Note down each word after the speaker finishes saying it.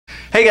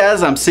Hey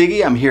guys, I'm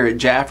Siggy. I'm here at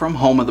Jafrum,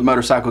 home of the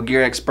motorcycle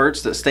gear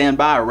experts that stand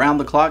by around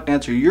the clock to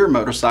answer your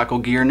motorcycle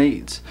gear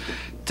needs.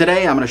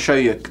 Today I'm going to show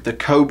you the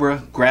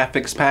Cobra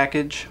graphics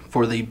package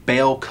for the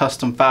Bale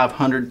Custom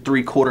 500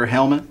 3/4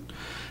 helmet.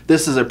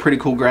 This is a pretty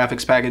cool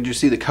graphics package. You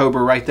see the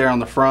Cobra right there on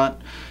the front.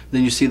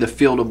 Then you see the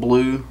field of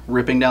blue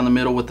ripping down the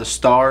middle with the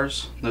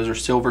stars. Those are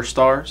silver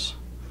stars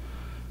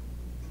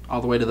all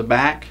the way to the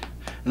back.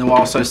 And then we'll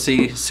also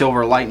see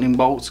silver lightning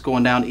bolts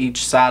going down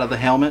each side of the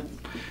helmet.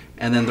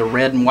 And then the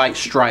red and white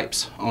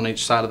stripes on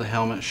each side of the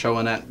helmet,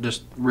 showing that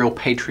just real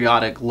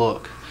patriotic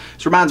look.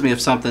 This reminds me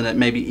of something that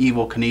maybe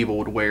Evel Knievel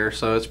would wear,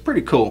 so it's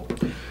pretty cool.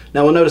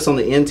 Now we'll notice on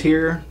the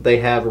interior they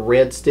have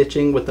red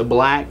stitching with the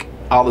black.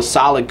 All the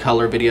solid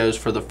color videos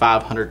for the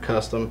 500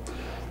 Custom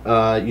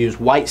use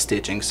white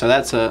stitching, so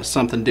that's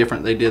something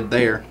different they did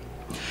there.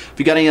 If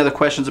you got any other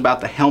questions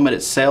about the helmet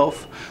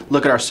itself,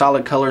 look at our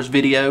solid colors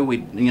video.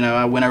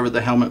 I went over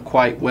the helmet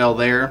quite well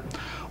there.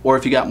 Or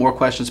if you got more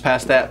questions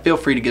past that, feel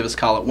free to give us a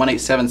call at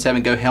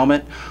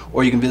 1-877-GO-HELMET,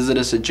 or you can visit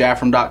us at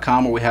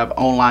Jafrum.com, where we have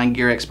online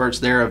gear experts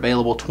there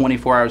available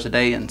 24 hours a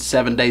day and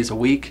 7 days a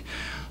week.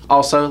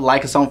 Also,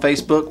 like us on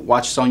Facebook,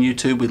 watch us on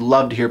YouTube. We'd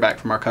love to hear back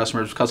from our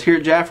customers, because here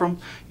at Jafrum,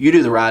 you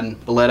do the riding,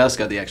 but let us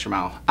go the extra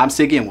mile. I'm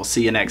Siggy, and we'll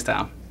see you next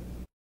time.